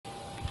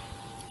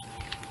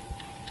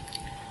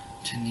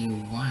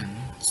21.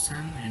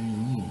 Sun and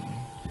Moon,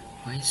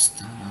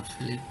 based on a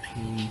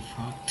Philippine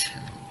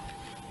folktale.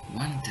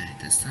 One day,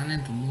 the sun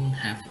and the moon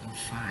have a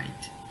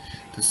fight.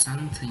 The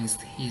sun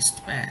thinks he's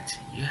bad.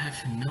 You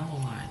have no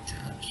light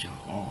of your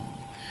own,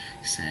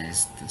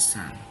 says the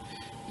sun.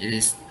 It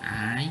is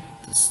I,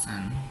 the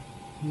sun,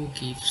 who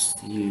gives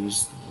you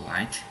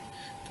light.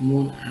 The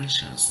moon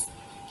answers,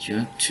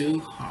 you're too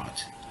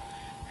hot.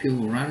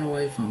 People run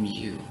away from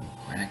you.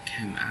 When I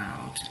came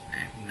out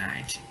at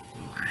night,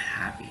 you are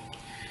happy.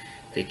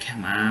 They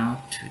came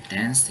out to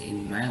dance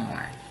in my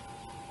life.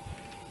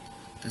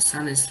 The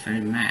sun is very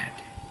mad.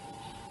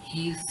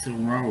 He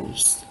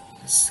throws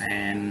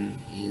sand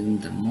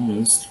in the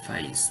moon's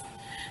face,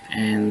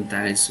 and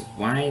that is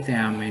why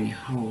there are many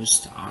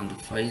holes on the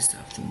face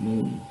of the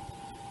moon.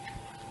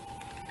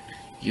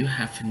 You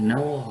have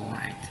no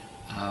light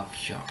of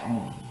your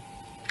own.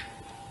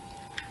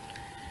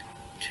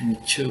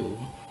 22.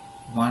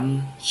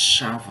 One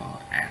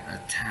shovel at a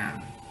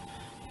time.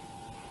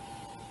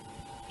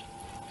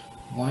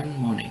 One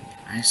morning,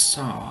 I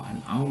saw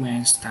an old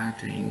man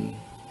starting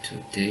to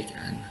dig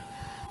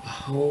a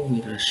hole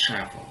with a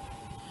shovel.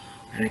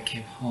 When I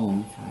came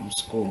home from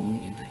school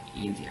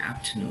in the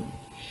afternoon,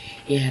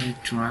 he had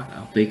dug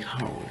a big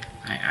hole.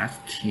 I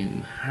asked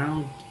him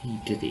how he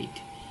did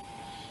it.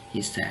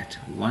 He said,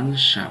 one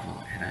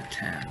shovel at a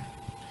time.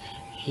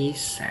 He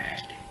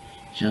said,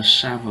 your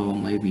shovel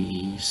may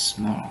be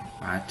small,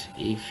 but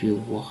if you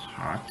work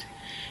hard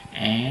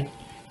and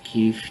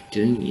keep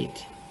doing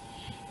it,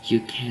 you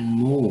can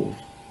move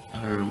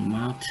a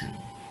mountain.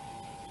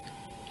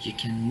 You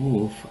can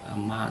move a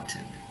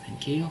mountain.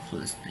 Thank you for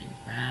listening.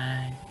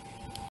 Bye.